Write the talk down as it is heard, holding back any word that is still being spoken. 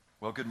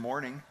Well, good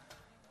morning.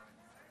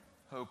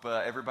 Hope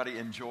everybody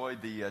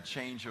enjoyed the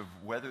change of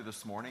weather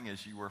this morning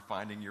as you were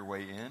finding your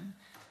way in.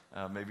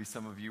 Maybe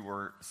some of you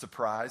were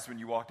surprised when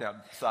you walked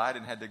outside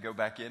and had to go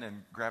back in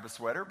and grab a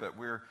sweater, but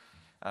we're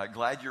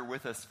glad you're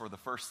with us for the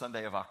first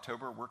Sunday of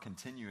October. We're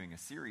continuing a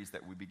series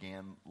that we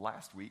began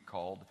last week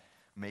called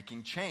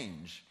Making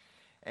Change.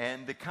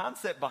 And the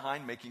concept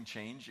behind making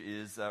change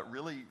is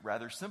really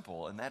rather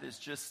simple, and that is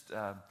just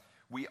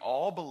we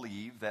all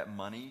believe that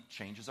money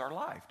changes our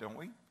life, don't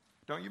we?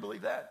 Don't you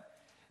believe that?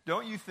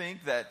 Don't you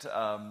think that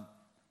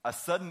a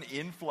sudden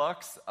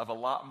influx of a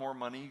lot more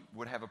money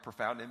would have a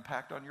profound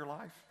impact on your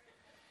life?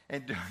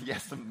 And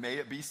yes, may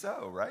it be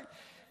so, right?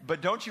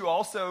 But don't you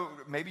also,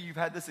 maybe you've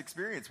had this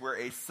experience where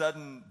a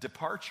sudden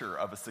departure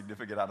of a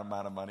significant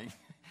amount of money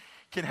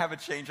can have a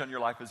change on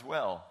your life as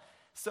well.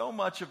 So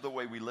much of the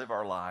way we live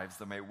our lives,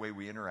 the way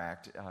we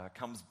interact,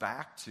 comes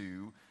back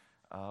to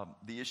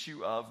the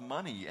issue of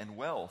money and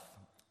wealth.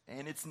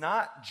 And it's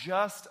not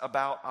just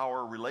about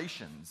our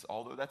relations,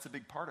 although that's a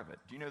big part of it.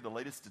 Do you know the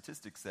latest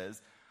statistic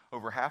says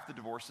over half the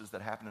divorces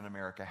that happen in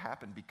America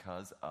happen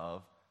because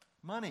of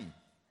money?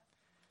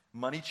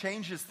 Money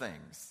changes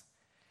things.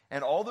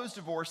 And all those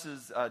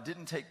divorces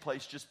didn't take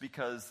place just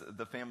because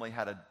the family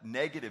had a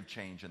negative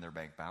change in their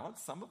bank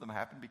balance. Some of them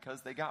happened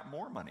because they got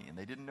more money and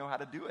they didn't know how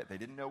to do it. They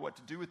didn't know what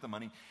to do with the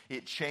money.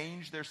 It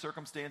changed their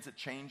circumstance. It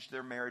changed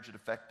their marriage. It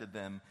affected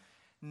them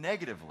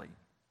negatively.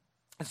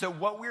 And so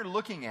what we're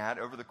looking at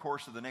over the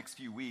course of the next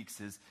few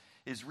weeks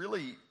is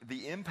really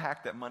the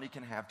impact that money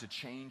can have to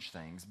change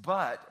things.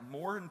 But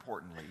more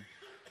importantly,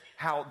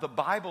 how the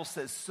Bible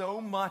says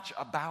so much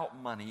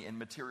about money and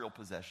material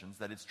possessions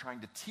that it's trying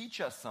to teach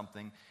us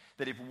something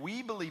that if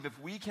we believe, if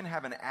we can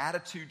have an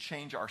attitude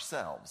change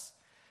ourselves,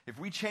 if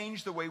we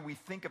change the way we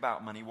think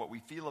about money, what we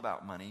feel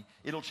about money,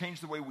 it'll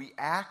change the way we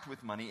act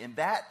with money. And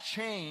that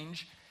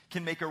change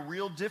can make a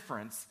real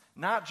difference,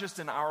 not just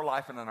in our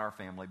life and in our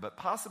family, but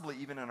possibly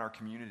even in our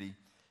community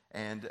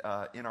and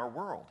in our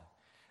world.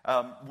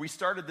 We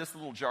started this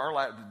little jar,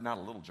 not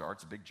a little jar,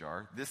 it's a big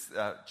jar, this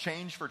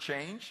Change for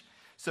Change.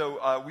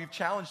 So we've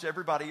challenged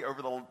everybody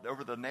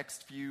over the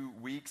next few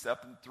weeks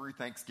up and through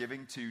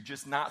Thanksgiving to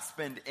just not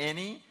spend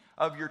any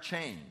of your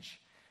change.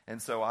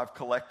 And so I've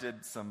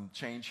collected some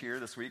change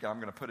here this week. I'm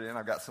going to put it in.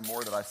 I've got some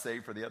more that I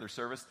saved for the other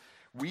service.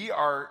 We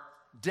are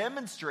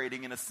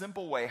demonstrating in a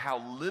simple way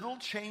how little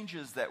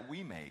changes that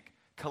we make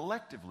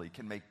collectively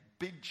can make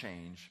big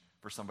change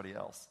for somebody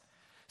else.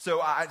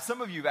 So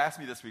some of you have asked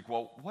me this week,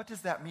 well, what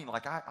does that mean?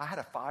 Like I had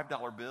a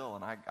 $5 bill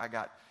and I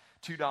got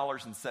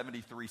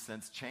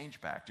 $2.73 change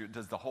back.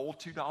 Does the whole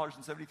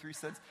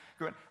 $2.73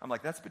 go in? I'm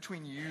like, that's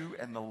between you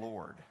and the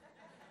Lord.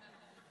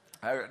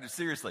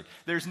 Seriously,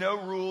 there's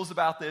no rules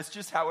about this.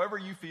 Just however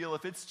you feel.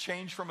 If it's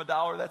changed from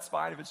 $1, that's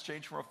fine. If it's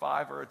changed from a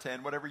 5 or a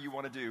 10, whatever you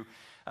want to do.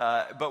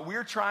 But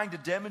we're trying to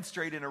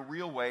demonstrate in a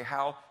real way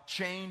how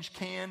change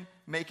can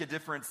make a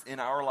difference in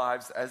our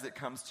lives as it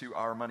comes to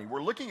our money.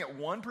 We're looking at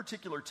one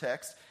particular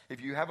text. If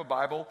you have a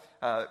Bible,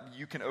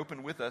 you can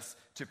open with us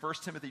to 1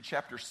 Timothy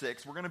chapter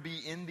 6. We're going to be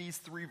in these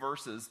 3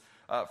 verses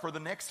for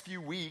the next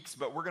few weeks,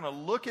 but we're going to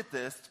look at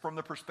this from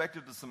the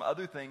perspective of some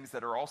other things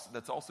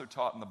that's also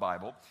taught in the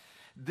Bible.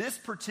 This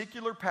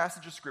particular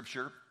passage of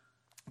Scripture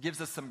gives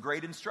us some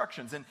great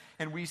instructions. And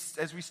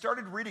as we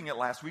started reading it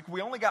last week,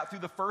 we only got through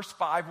the first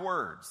 5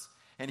 words.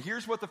 And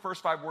here's what the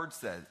first 5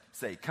 words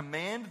say.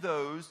 Command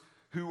those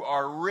who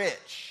are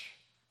rich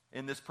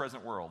in this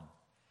present world.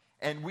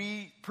 And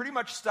we pretty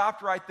much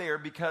stopped right there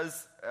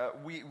because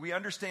we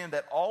understand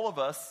that all of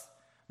us,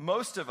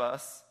 most of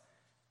us,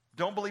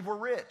 don't believe we're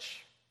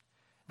rich.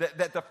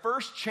 That the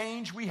first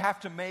change we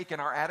have to make in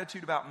our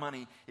attitude about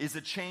money is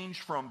a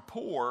change from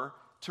poor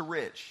to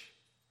rich.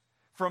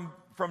 From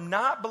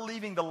not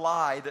believing the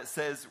lie that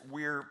says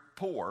we're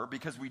poor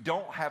because we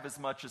don't have as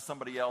much as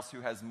somebody else who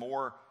has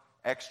more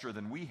extra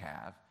than we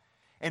have,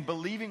 and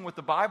believing what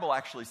the Bible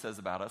actually says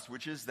about us,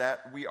 which is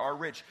that we are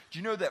rich. Do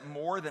you know that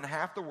more than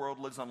half the world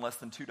lives on less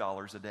than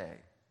 $2 a day?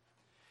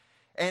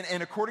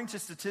 And according to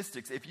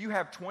statistics, if you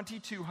have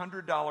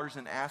 $2,200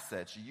 in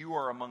assets, you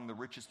are among the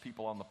richest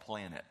people on the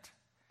planet.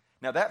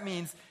 Now that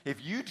means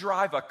if you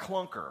drive a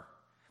clunker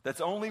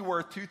that's only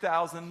worth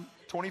 $2,000,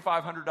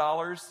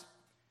 $2,500,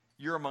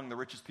 you're among the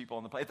richest people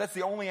on the planet. If that's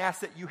the only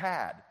asset you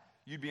had,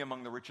 you'd be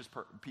among the richest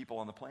people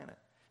on the planet.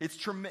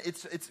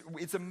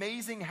 It's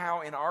amazing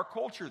how in our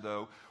culture,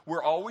 though,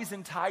 we're always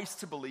enticed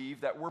to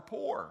believe that we're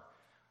poor.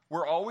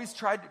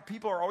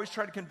 People are always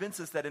trying to convince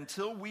us that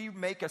until we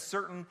make a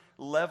certain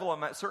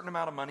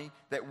amount of money,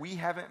 that we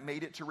haven't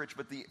made it to rich.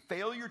 But the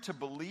failure to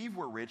believe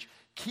we're rich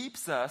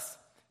keeps us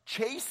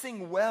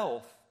chasing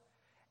wealth,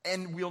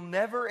 and we'll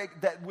never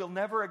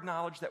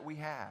acknowledge that we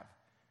have.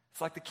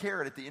 It's like the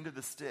carrot at the end of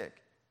the stick.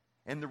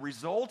 And the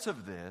result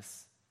of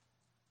this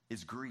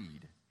is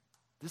greed.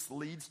 This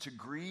leads to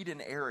greed and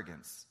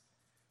arrogance.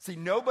 See,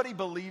 nobody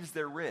believes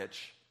they're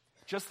rich,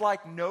 just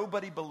like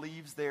nobody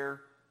believes they're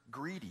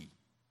greedy.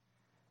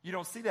 You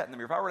don't see that in the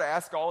mirror. If I were to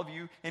ask all of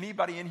you,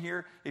 anybody in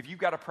here, if you've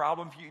got a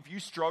problem, if you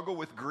struggle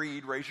with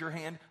greed, raise your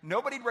hand.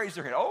 Nobody'd raise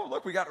their hand. Oh,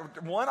 look, we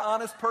got one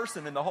honest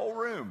person in the whole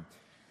room.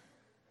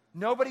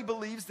 Nobody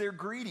believes they're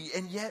greedy.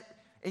 And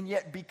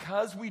yet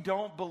because we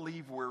don't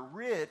believe we're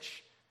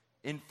rich,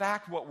 in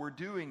fact, what we're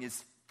doing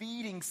is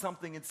feeding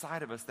something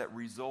inside of us that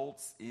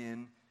results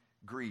in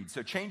greed.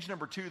 So change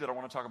number 2 that I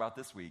want to talk about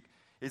this week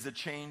is a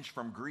change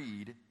from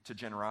greed to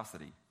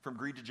generosity. From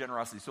greed to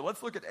generosity. So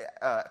let's look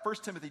at 1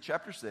 Timothy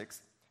chapter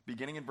 6,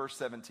 beginning in verse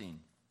 17.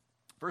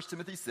 1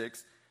 Timothy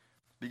 6,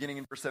 beginning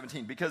in verse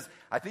 17. Because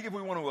I think if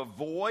we want to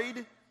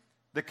avoid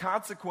the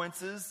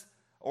consequences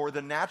or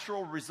the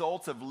natural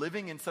results of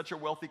living in such a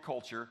wealthy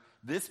culture,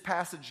 this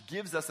passage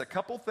gives us a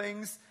couple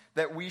things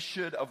that we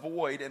should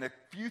avoid and a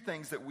few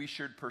things that we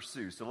should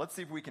pursue. So let's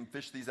see if we can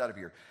fish these out of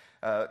here.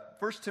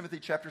 1 Timothy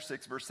chapter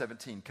 6, verse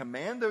 17.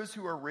 Command those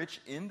who are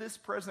rich in this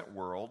present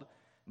world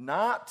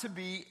not to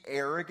be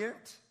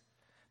arrogant,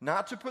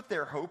 not to put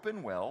their hope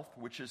in wealth,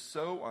 which is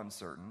so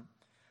uncertain,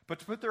 but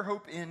to put their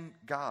hope in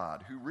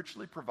God, who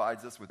richly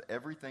provides us with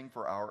everything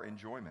for our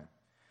enjoyment.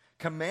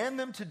 Command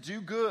them to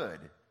do good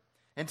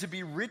and to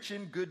be rich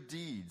in good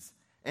deeds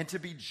and to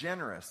be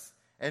generous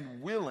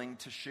and willing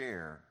to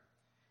share.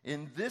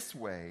 In this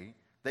way,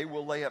 they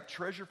will lay up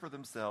treasure for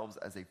themselves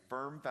as a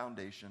firm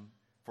foundation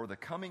for the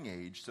coming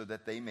age, so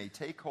that they may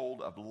take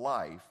hold of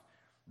life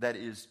that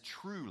is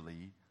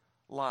truly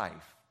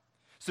life.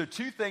 So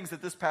 2 things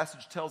that this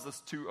passage tells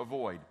us to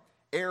avoid: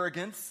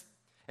 arrogance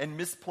and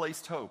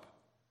misplaced hope.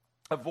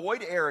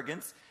 Avoid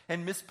arrogance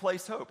and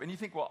misplaced hope. And you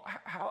think, well,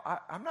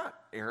 I'm not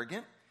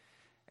arrogant.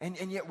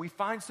 And yet we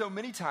find so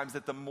many times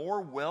that the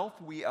more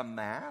wealth we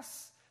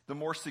amass, the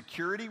more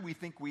security we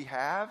think we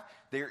have,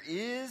 there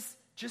is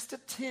just a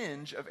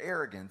tinge of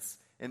arrogance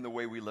in the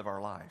way we live our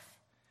life.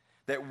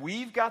 That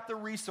we've got the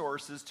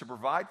resources to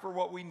provide for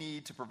what we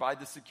need, to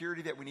provide the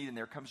security that we need, and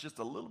there comes just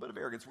a little bit of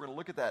arrogance. We're going to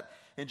look at that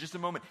in just a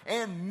moment.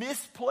 And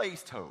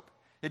misplaced hope.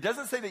 It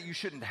doesn't say that you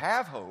shouldn't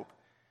have hope.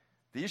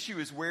 The issue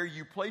is where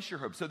you place your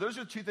hope. So those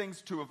are 2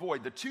 things to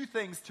avoid. The 2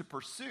 things to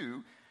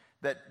pursue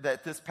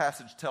that this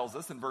passage tells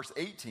us in verse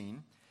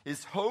 18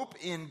 is hope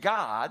in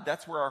God.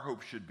 That's where our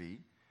hope should be.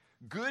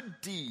 Good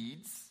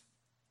deeds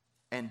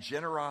and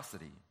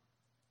generosity.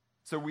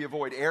 So we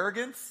avoid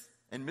arrogance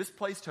and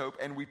misplaced hope,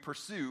 and we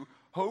pursue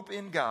hope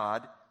in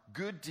God,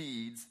 good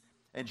deeds,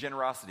 and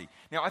generosity.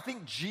 Now, I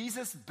think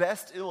Jesus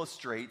best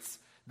illustrates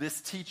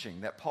this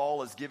teaching that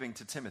Paul is giving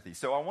to Timothy.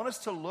 So I want us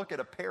to look at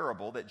a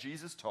parable that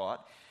Jesus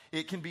taught.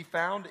 It can be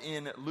found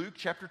in Luke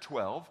chapter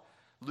 12.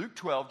 Luke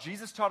 12,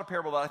 Jesus taught a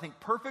parable that I think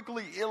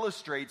perfectly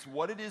illustrates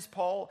what it is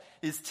Paul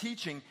is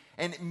teaching,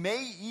 and it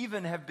may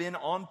even have been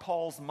on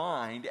Paul's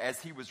mind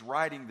as he was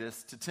writing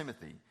this to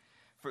Timothy.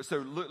 So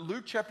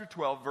Luke chapter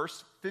 12,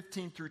 verse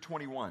 15 through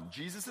 21.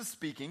 Jesus is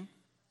speaking.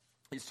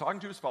 He's talking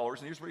to his followers,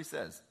 and here's what he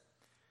says.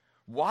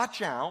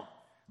 Watch out,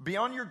 be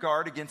on your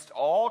guard against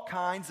all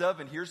kinds of,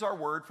 and here's our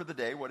word for the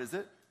day, what is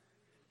it?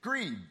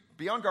 Greed.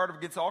 Be on guard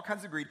against all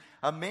kinds of greed.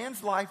 A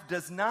man's life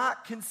does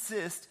not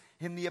consist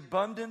in the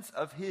abundance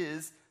of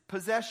his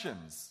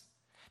possessions.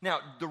 Now,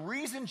 the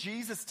reason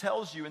Jesus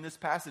tells you in this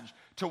passage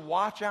to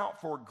watch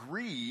out for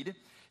greed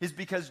is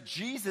because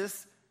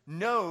Jesus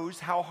knows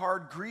how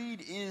hard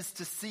greed is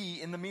to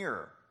see in the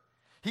mirror.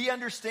 He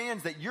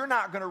understands that you're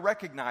not going to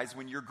recognize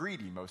when you're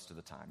greedy most of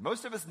the time.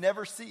 Most of us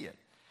never see it.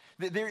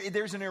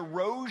 There's an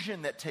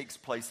erosion that takes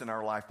place in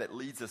our life that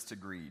leads us to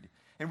greed.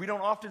 And we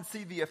don't often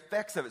see the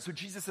effects of it. So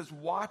Jesus says,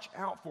 watch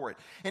out for it.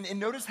 And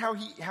notice how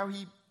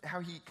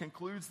he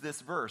concludes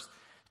this verse.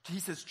 He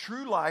says,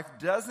 true life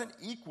doesn't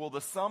equal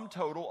the sum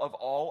total of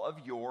all of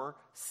your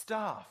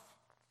stuff.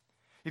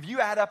 If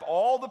you add up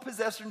all the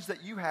possessions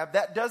that you have,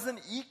 that doesn't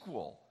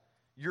equal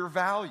your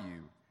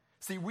value.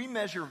 See, we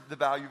measure the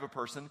value of a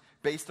person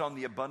based on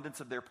the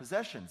abundance of their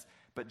possessions.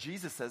 But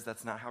Jesus says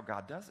that's not how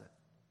God does it.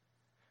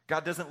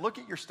 God doesn't look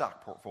at your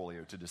stock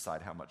portfolio to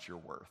decide how much you're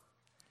worth.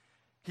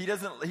 He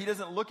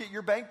doesn't look at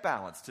your bank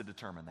balance to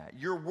determine that.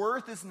 Your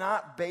worth is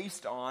not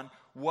based on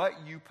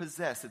what you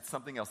possess. It's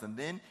something else. And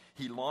then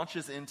he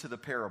launches into the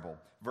parable,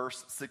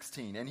 verse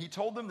 16. And he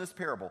told them this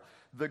parable.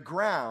 The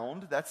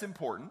ground, that's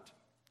important,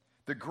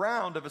 the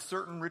ground of a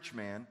certain rich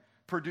man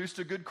produced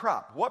a good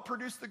crop. What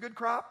produced the good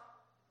crop?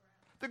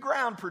 The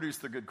ground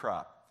produced the good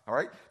crop. All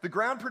right? The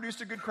ground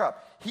produced a good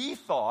crop. He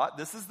thought,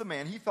 this is the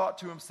man, he thought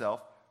to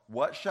himself,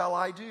 what shall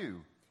I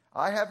do?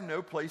 I have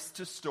no place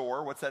to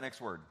store, what's that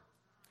next word?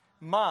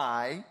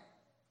 My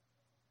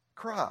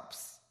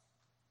crops.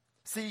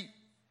 See,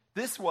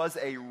 this was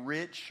a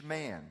rich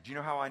man. Do you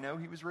know how I know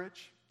he was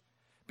rich?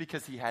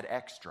 Because he had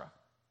extra.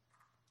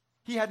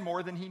 He had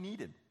more than he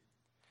needed.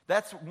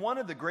 That's one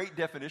of the great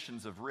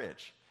definitions of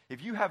rich.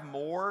 If you have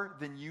more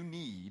than you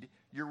need,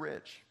 you're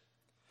rich.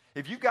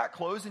 If you've got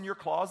clothes in your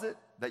closet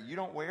that you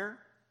don't wear,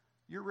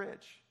 you're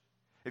rich.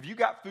 If you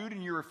got food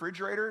in your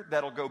refrigerator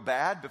that'll go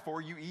bad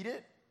before you eat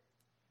it,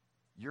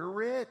 you're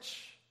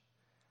rich.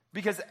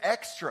 Because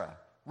extra.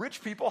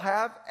 Rich people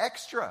have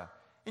extra.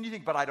 And you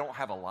think, but I don't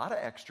have a lot of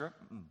extra.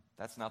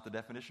 That's not the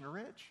definition of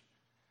rich.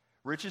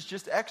 Rich is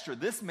just extra.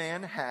 This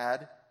man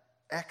had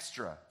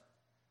extra.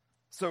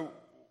 So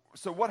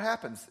what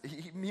happens?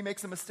 He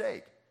makes a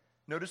mistake.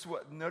 Notice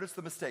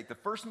the mistake. The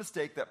first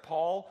mistake that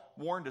Paul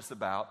warned us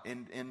about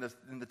in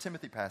the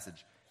Timothy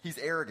passage. He's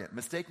arrogant.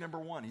 Mistake number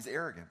one, he's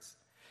arrogance.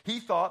 He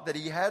thought that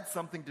he had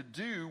something to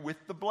do with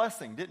the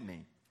blessing, didn't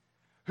he?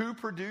 Who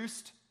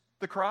produced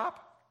the crop?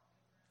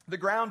 The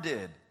ground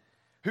did.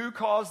 Who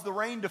caused the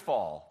rain to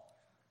fall?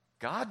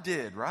 God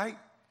did, right?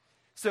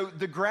 So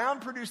the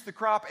ground produced the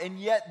crop, and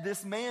yet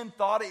this man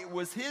thought it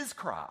was his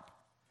crop.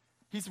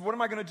 He said, what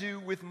am I going to do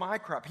with my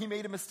crop? He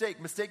made a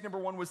mistake. Mistake number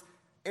one was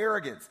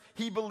arrogance.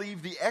 He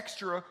believed the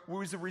extra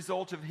was a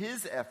result of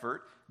his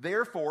effort.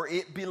 Therefore,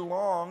 it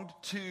belonged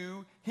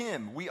to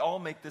him. We all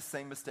make this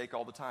same mistake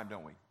all the time,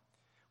 don't we?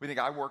 We think,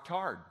 I worked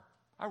hard.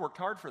 I worked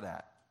hard for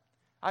that.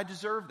 I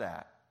deserve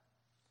that.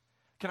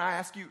 Can I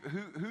ask you,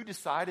 who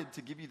decided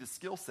to give you the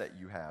skill set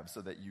you have so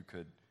that you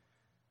could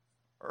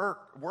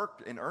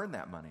work and earn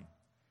that money?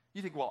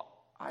 You think, well,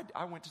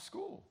 I went to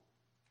school.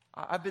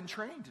 I've been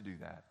trained to do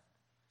that.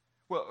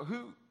 Well,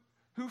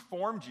 who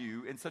formed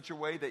you in such a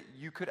way that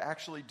you could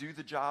actually do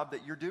the job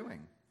that you're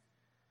doing?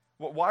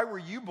 Well, why were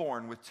you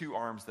born with 2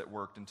 arms that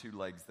worked and 2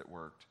 legs that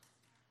worked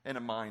and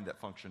a mind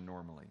that functioned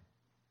normally?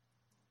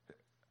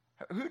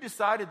 Who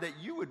decided that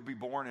you would be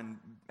born and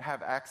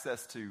have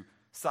access to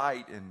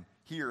sight and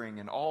hearing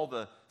and all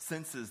the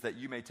senses that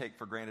you may take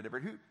for granted?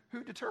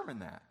 Who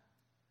determined that?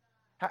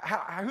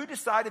 Who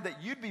decided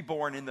that you'd be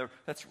born in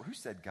who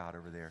said God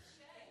over there?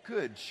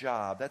 Good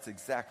job. That's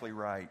exactly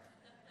right.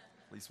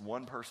 At least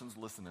one person's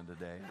listening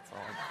today. That's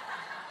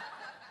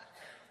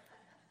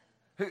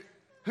all.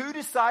 Who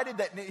decided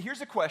that?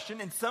 Here's a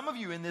question, and some of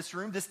you in this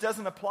room, this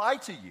doesn't apply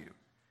to you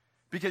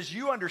because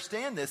you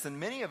understand this, and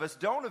many of us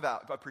don't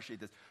appreciate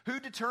this. Who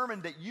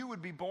determined that you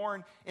would be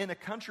born in a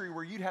country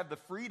where you'd have the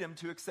freedom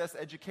to access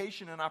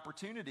education and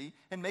opportunity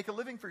and make a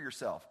living for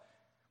yourself?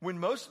 When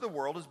most of the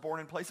world is born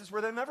in places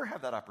where they never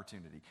have that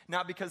opportunity.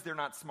 Not because they're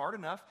not smart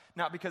enough,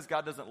 not because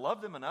God doesn't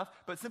love them enough,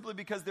 but simply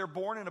because they're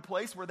born in a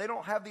place where they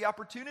don't have the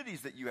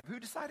opportunities that you have. Who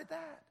decided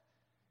that?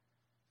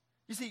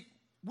 You see,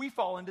 we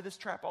fall into this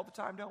trap all the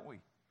time, don't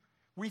we?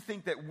 We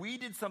think that we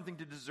did something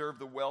to deserve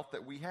the wealth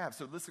that we have.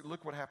 So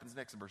look what happens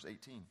next in verse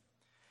 18.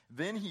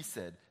 Then he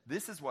said,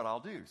 this is what I'll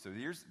do. So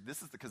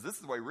this is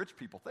the way rich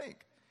people think.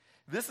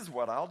 This is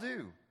what I'll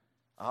do.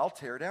 I'll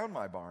tear down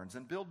my barns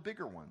and build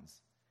bigger ones.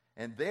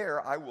 And there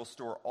I will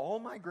store all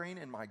my grain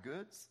and my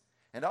goods.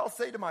 And I'll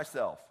say to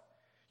myself,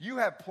 you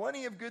have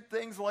plenty of good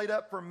things laid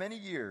up for many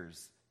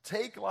years.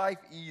 Take life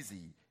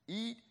easy.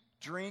 Eat,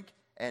 drink,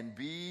 and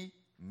be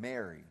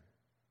merry.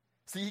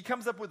 See, he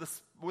comes up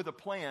with a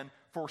plan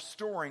for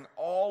storing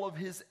all of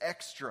his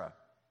extra.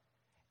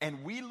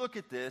 And we look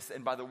at this,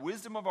 and by the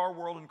wisdom of our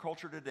world and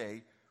culture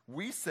today,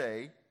 we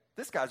say,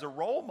 this guy's a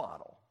role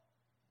model.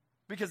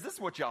 Because this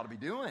is what you ought to be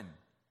doing.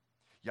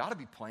 You ought to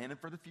be planning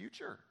for the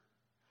future.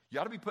 You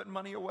ought to be putting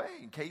money away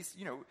in case,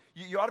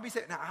 you ought to be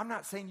saving. Now, I'm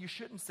not saying you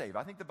shouldn't save.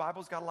 I think the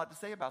Bible's got a lot to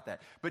say about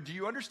that. But do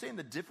you understand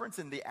the difference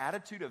in the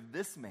attitude of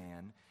this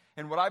man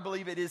and what I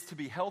believe it is to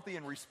be healthy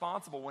and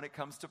responsible when it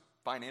comes to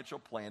financial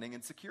planning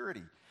and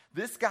security?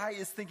 This guy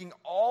is thinking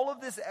all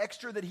of this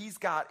extra that he's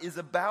got is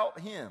about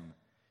him.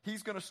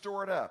 He's going to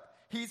store it up.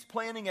 He's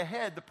planning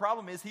ahead. The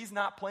problem is he's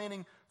not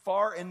planning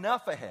far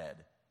enough ahead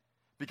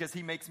because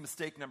he makes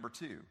mistake number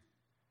 2,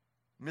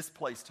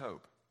 misplaced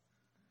hope.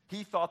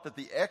 He thought that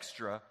the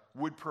extra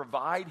would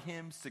provide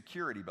him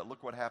security. But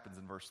look what happens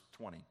in verse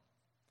 20.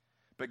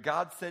 But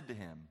God said to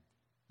him,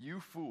 you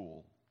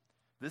fool,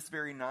 this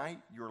very night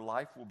your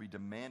life will be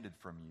demanded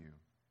from you.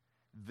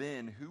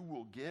 Then who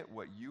will get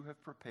what you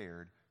have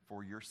prepared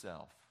for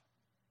yourself?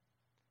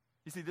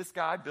 You see, this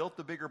guy built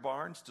the bigger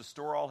barns to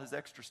store all his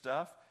extra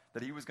stuff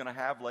that he was going to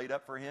have laid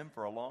up for him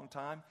for a long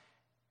time,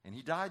 and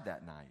he died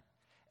that night.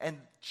 And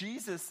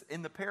Jesus,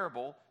 in the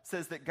parable,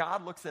 says that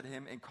God looks at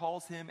him and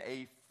calls him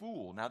a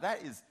fool. Now,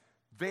 that is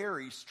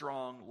very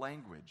strong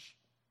language.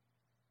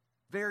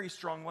 Very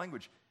strong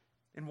language.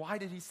 And why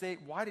did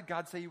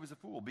God say he was a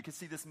fool? Because,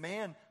 see, this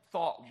man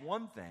thought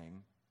one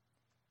thing,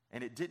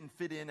 and it didn't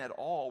fit in at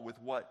all with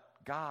what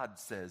God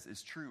says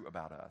is true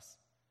about us.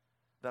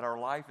 That our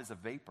life is a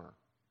vapor.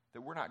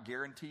 That we're not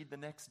guaranteed the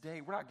next day.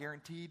 We're not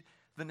guaranteed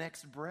the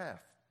next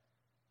breath.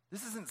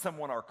 This isn't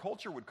someone our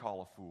culture would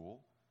call a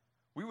fool.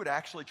 We would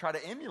actually try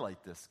to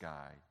emulate this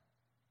guy.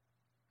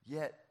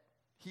 Yet,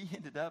 he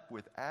ended up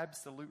with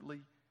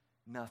absolutely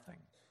nothing.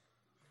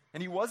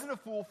 And he wasn't a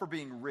fool for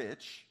being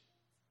rich,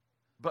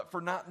 but for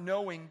not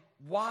knowing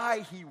why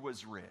he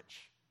was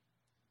rich.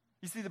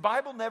 You see, the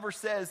Bible never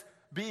says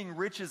being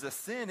rich is a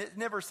sin. It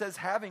never says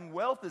having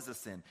wealth is a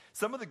sin.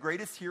 Some of the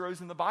greatest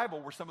heroes in the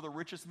Bible were some of the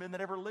richest men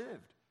that ever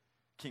lived.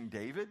 King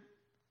David,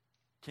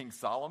 King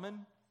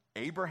Solomon,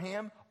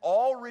 Abraham,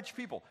 all rich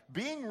people.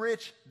 Being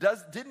rich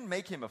didn't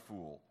make him a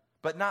fool,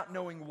 but not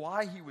knowing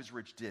why he was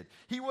rich did.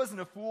 He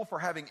wasn't a fool for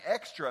having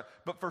extra,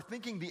 but for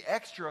thinking the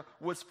extra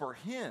was for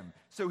him.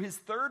 So his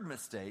third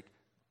mistake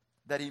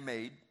that he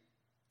made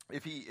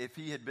if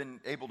he had been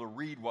able to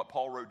read what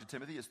Paul wrote to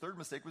Timothy, his third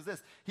mistake was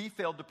this. He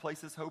failed to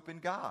place his hope in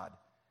God,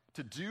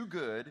 to do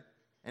good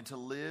and to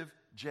live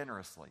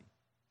generously.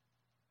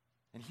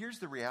 And here's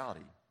the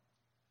reality.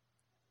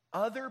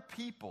 Other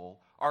people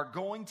are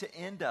going to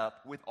end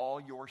up with all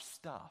your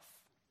stuff.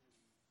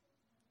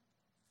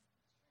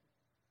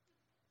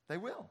 They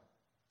will.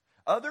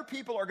 Other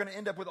people are going to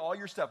end up with all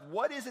your stuff.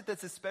 What is it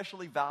that's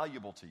especially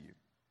valuable to you?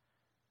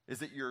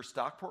 Is it your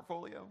stock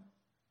portfolio?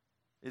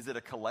 Is it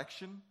a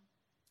collection?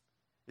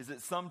 Is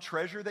it some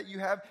treasure that you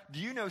have? Do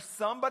you know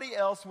somebody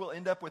else will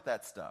end up with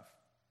that stuff?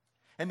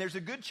 And there's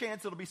a good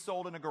chance it'll be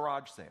sold in a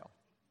garage sale.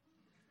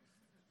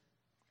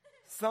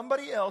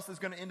 Somebody else is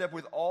going to end up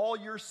with all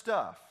your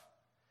stuff.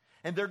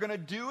 And they're going to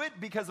do it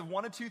because of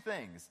one of two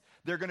things.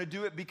 They're going to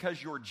do it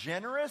because you're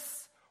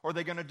generous, or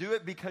they're going to do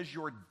it because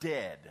you're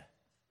dead.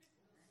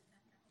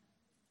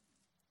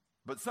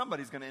 But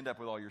somebody's going to end up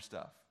with all your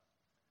stuff.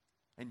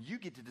 And you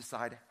get to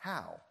decide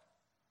how.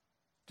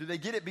 Do they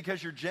get it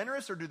because you're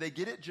generous, or do they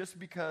get it just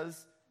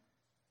because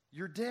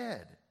you're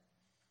dead?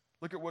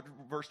 Look at what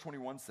verse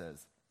 21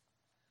 says.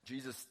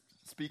 Jesus,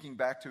 speaking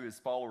back to his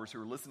followers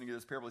who are listening to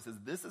this parable, he says,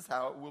 "This is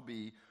how it will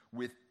be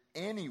with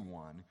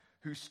anyone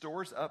who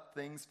stores up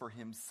things for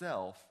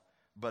himself,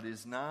 but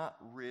is not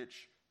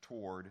rich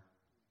toward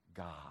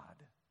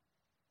God."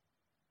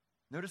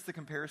 Notice the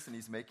comparison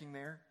he's making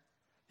there.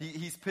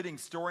 He's pitting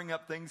storing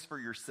up things for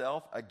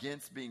yourself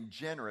against being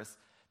generous,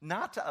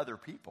 not to other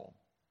people,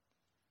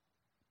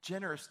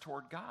 generous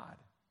toward God.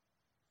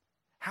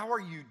 How are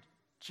you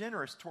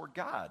generous toward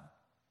God?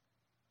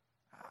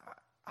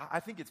 I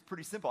think it's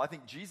pretty simple. I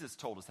think Jesus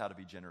told us how to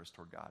be generous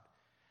toward God.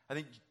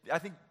 I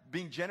think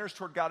being generous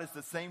toward God is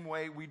the same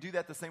way, we do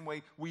that the same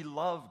way we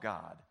love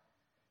God.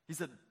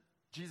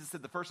 Jesus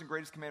said the first and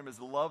greatest commandment is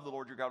to love the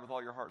Lord your God with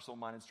all your heart, soul,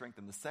 mind, and strength.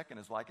 And the second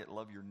is like it,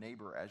 love your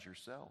neighbor as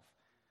yourself.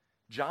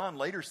 John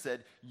later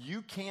said,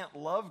 you can't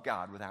love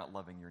God without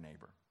loving your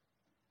neighbor.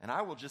 And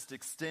I will just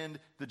extend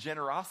the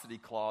generosity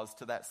clause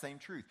to that same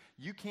truth.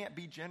 You can't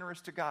be generous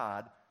to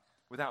God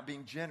without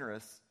being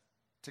generous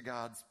to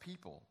God's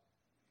people.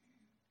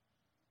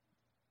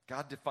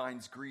 God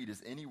defines greed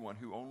as anyone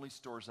who only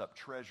stores up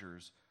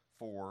treasures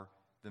for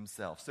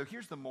themselves. So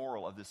here's the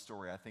moral of this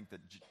story, I think,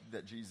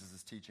 that Jesus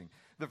is teaching.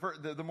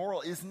 The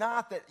moral is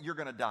not that you're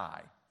going to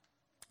die,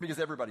 because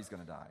everybody's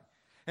going to die.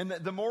 And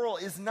the moral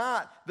is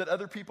not that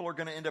other people are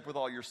going to end up with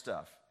all your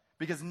stuff,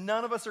 because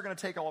none of us are going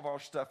to take all of our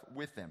stuff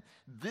with them.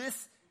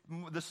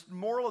 The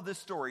moral of this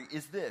story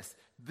is this.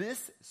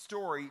 This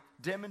story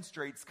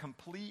demonstrates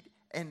complete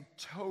and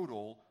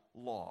total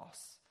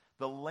loss.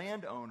 The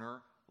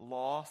landowner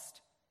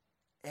lost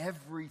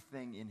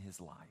everything in his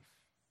life.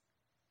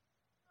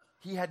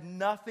 He had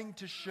nothing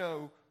to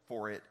show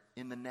for it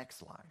in the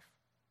next life.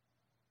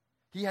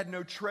 He had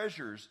no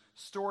treasures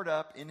stored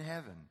up in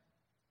heaven.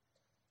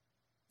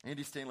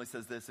 Andy Stanley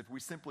says this: if we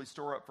simply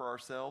store up for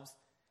ourselves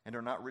and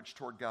are not rich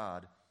toward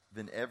God,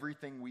 then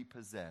everything we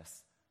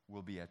possess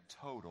will be a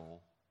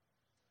total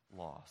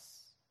loss.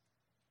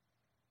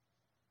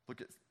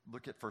 Look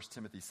at 1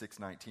 Timothy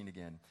 6:19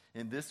 again.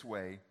 In this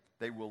way,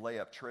 they will lay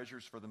up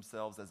treasures for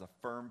themselves as a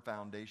firm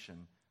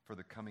foundation for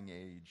the coming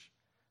age,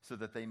 so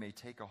that they may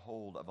take a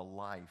hold of a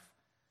life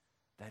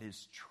that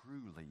is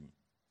truly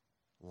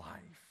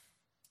life.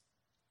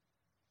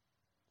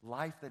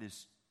 Life that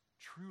is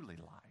truly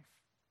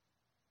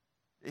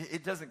life.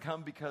 It doesn't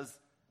come because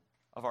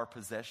of our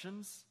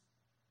possessions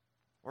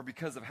or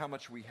because of how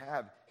much we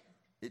have.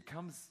 It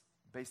comes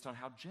based on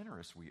how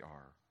generous we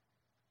are.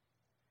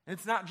 And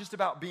it's not just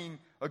about being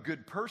a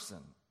good person.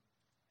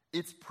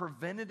 It's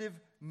preventative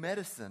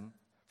medicine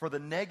for the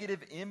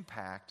negative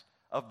impact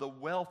of the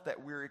wealth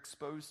that we're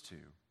exposed to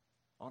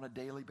on a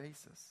daily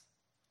basis.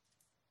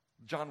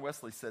 John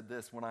Wesley said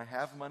this: when I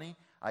have money,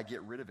 I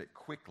get rid of it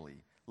quickly,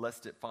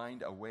 lest it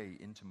find a way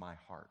into my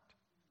heart.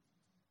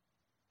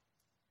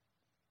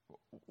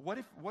 What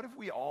if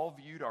we all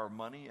viewed our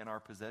money and our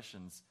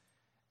possessions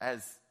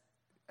as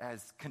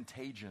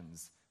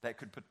contagions that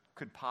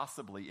could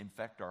possibly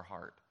infect our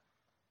heart?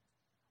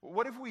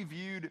 What if we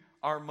viewed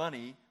our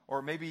money,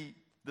 or maybe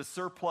the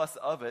surplus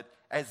of it,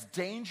 as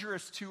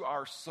dangerous to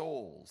our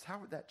souls? How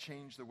would that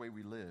change the way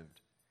we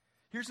lived?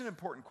 Here's an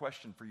important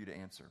question for you to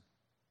answer.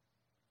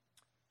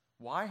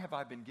 Why have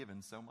I been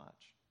given so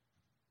much?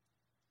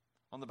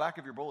 On the back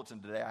of your bulletin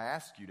today, I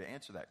asked you to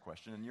answer that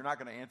question, and you're not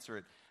going to answer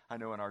it, I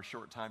know, in our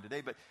short time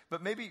today,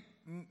 but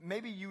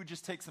maybe you would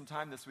just take some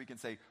time this week and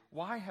say,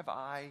 why have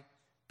I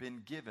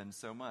been given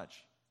so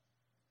much?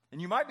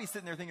 And you might be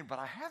sitting there thinking, but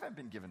I haven't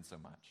been given so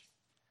much.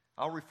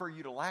 I'll refer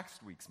you to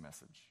last week's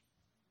message,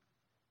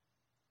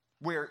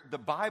 where the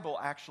Bible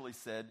actually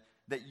said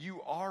that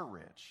you are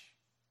rich,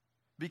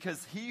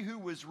 because he who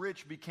was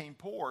rich became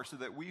poor so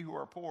that we who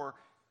are poor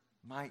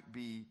might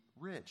be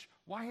rich.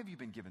 Why have you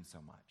been given so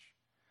much?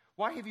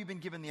 Why have you been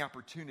given the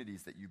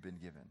opportunities that you've been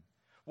given?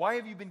 Why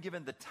have you been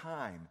given the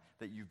time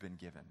that you've been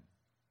given?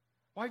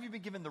 Why have you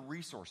been given the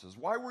resources?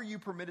 Why were you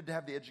permitted to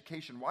have the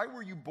education? Why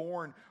were you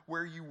born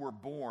where you were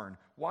born?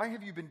 Why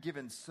have you been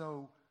given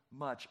so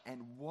much,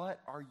 and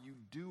what are you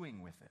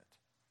doing with it?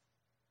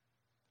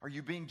 Are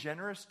you being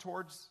generous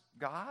towards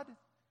God?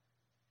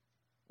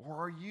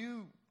 Or are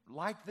you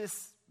like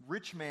this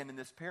rich man in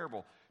this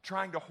parable,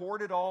 trying to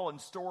hoard it all and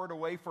store it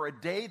away for a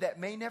day that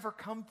may never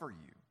come for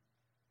you?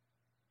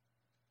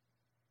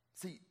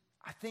 See,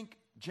 I think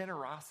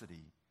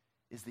generosity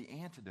is the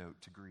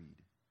antidote to greed.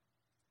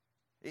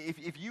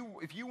 If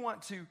you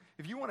want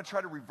to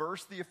try to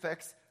reverse the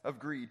effects of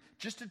greed,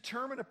 just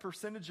determine a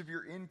percentage of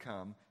your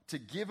income to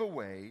give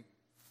away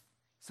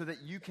so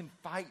that you can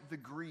fight the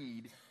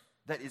greed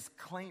that is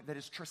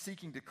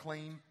seeking to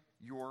claim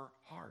your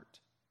heart.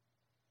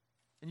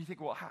 And you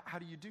think, well, how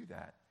do you do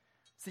that?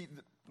 See,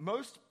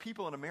 most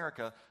people in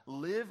America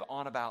live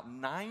on about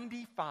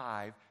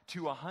 95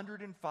 to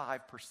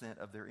 105%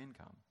 of their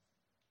income.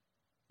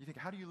 You think,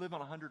 how do you live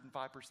on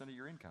 105% of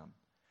your income?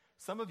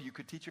 Some of you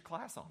could teach a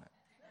class on it.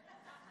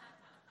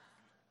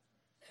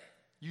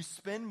 You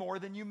spend more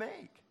than you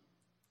make.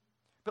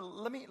 But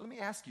let me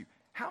ask you,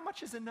 how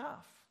much is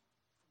enough?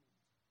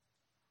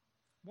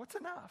 What's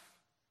enough?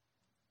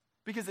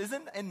 Because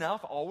isn't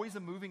enough always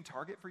a moving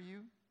target for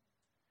you?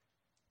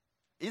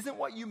 Isn't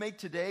what you make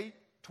today,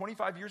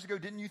 25 years ago,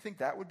 didn't you think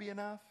that would be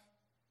enough?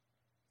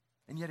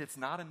 And yet it's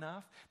not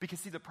enough? Because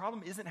see, the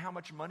problem isn't how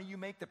much money you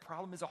make, the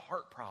problem is a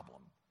heart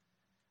problem.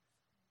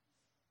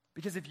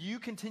 Because if you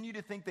continue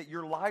to think that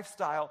your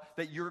lifestyle,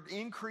 that your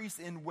increase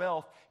in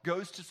wealth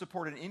goes to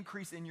support an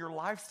increase in your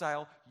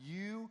lifestyle,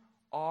 you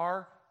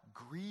are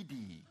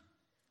greedy.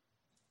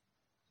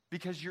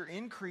 Because your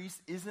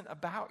increase isn't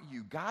about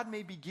you. God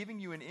may be giving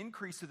you an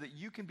increase so that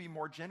you can be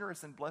more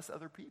generous and bless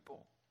other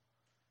people.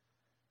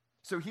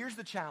 So here's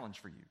the challenge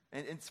for you.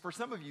 And for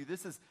some of you,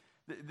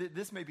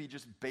 this may be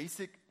just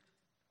basic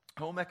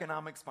home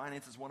economics,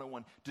 finances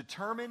 101.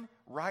 Determine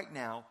right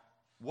now,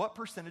 what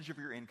percentage of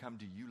your income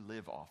do you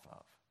live off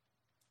of?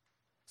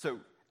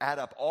 So add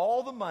up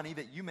all the money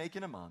that you make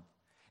in a month,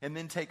 and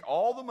then take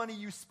all the money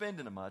you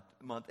spend in a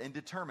month and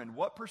determine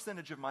what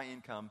percentage of my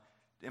income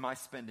am I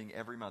spending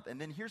every month.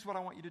 And then here's what I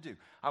want you to do.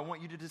 I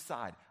want you to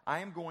decide, I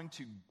am going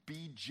to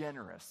be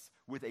generous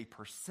with a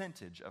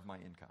percentage of my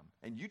income.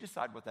 And you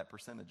decide what that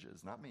percentage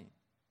is, not me.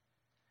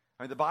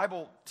 I mean, the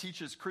Bible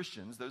teaches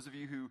Christians, those of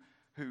you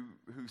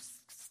who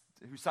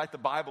cite the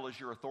Bible as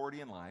your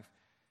authority in life,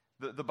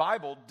 the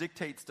Bible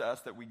dictates to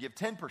us that we give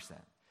 10%.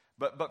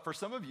 But for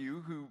some of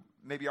you who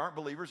maybe aren't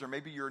believers, or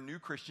maybe you're a new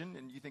Christian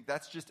and you think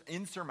that's just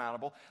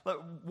insurmountable,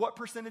 what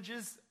percentage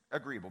is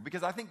agreeable?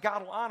 Because I think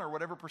God will honor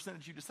whatever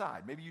percentage you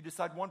decide. Maybe you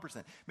decide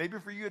 1%. Maybe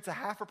for you it's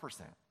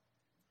 0.5%.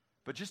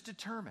 But just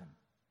determine,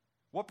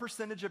 what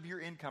percentage of your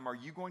income are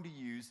you going to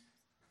use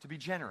to be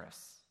generous?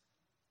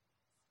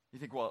 You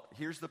think, well,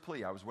 here's the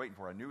plea I was waiting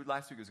for. I knew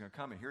last week it was going to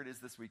come, and here it is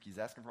this week. He's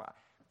asking for.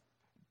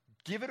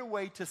 Give it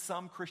away to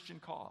some Christian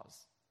cause.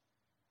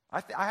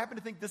 I happen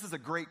to think this is a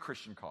great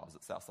Christian cause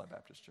at Southside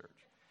Baptist Church.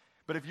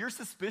 But if you're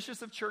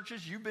suspicious of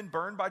churches, you've been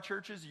burned by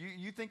churches,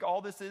 you think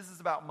all this is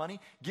about money,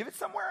 give it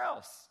somewhere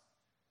else.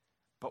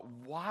 But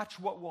watch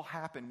what will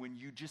happen when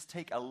you just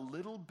take a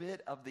little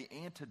bit of the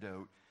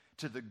antidote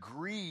to the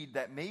greed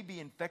that may be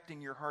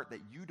infecting your heart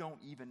that you don't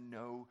even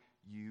know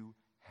you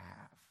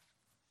have.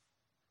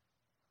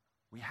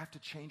 We have to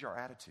change our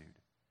attitude.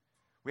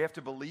 We have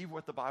to believe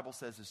what the Bible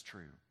says is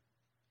true.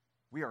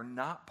 We are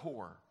not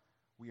poor,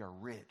 we are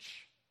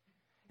rich.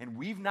 And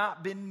we've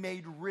not been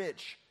made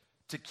rich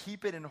to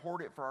keep it and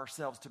hoard it for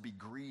ourselves, to be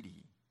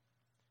greedy.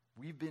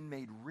 We've been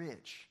made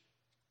rich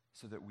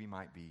so that we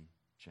might be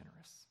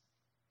generous.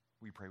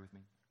 Will you pray with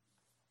me?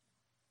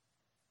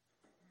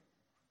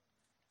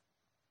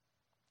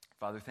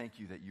 Father, thank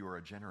you that you are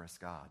a generous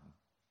God,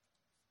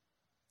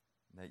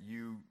 that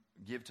you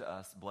give to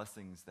us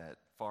blessings that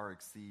far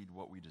exceed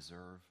what we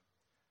deserve.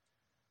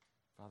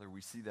 Father,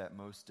 we see that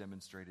most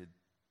demonstrated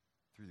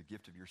through the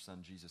gift of your Son,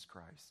 Jesus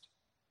Christ.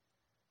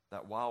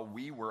 That while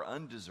we were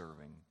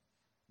undeserving,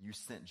 you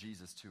sent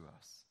Jesus to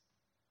us,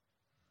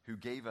 who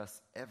gave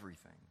us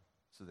everything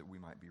so that we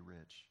might be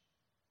rich.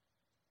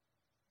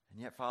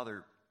 And yet,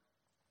 Father,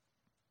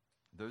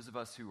 those of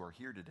us who are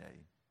here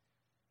today,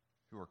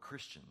 who are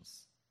Christians,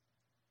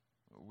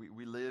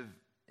 we live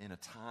in a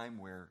time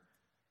where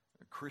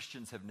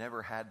Christians have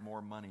never had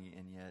more money,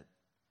 and yet,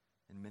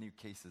 in many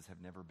cases,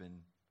 have never been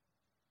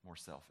more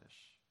selfish.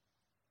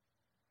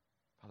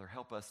 Father,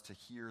 help us to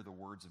hear the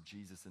words of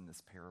Jesus in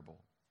this parable,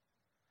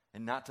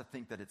 and not to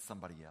think that it's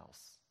somebody else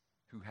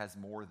who has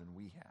more than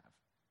we have.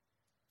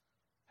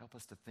 Help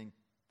us to think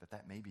that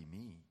that may be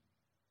me.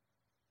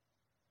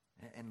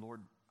 And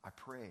Lord, I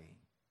pray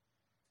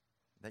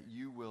that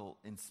you will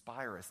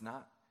inspire us,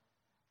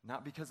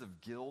 not because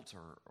of guilt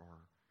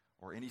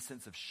or any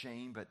sense of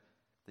shame, but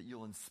that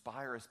you'll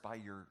inspire us by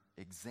your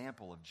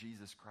example of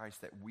Jesus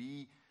Christ, that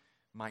we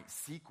might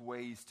seek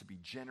ways to be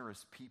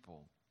generous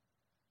people.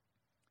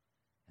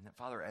 And that,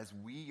 Father, as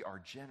we are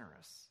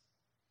generous,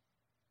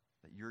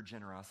 that your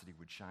generosity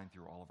would shine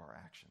through all of our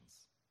actions.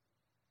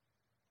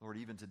 Lord,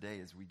 even today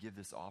as we give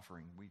this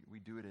offering, we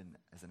do it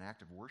as an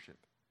act of worship.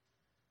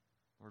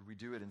 Lord, we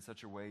do it in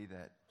such a way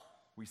that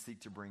we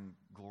seek to bring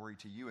glory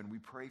to you. And we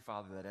pray,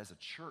 Father, that as a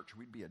church,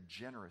 we'd be a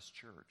generous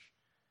church.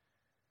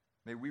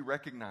 May we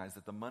recognize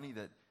that the money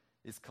that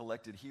is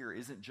collected here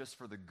isn't just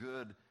for the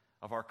good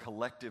of our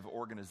collective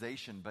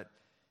organization, but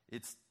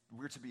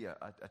we're to be a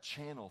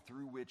channel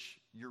through which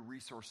your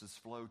resources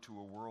flow to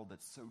a world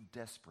that's so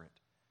desperate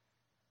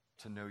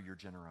to know your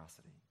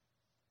generosity.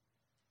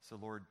 So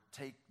Lord,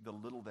 take the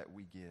little that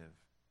we give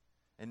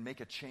and make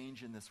a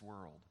change in this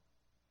world.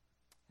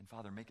 And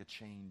Father, make a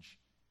change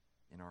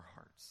in our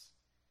hearts,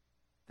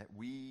 that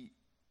we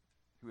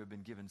who have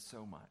been given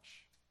so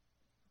much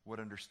would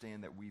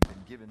understand that we've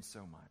been given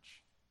so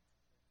much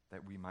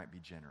that we might be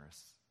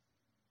generous.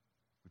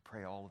 We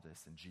pray all of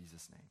this in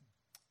Jesus' name.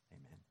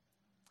 Amen.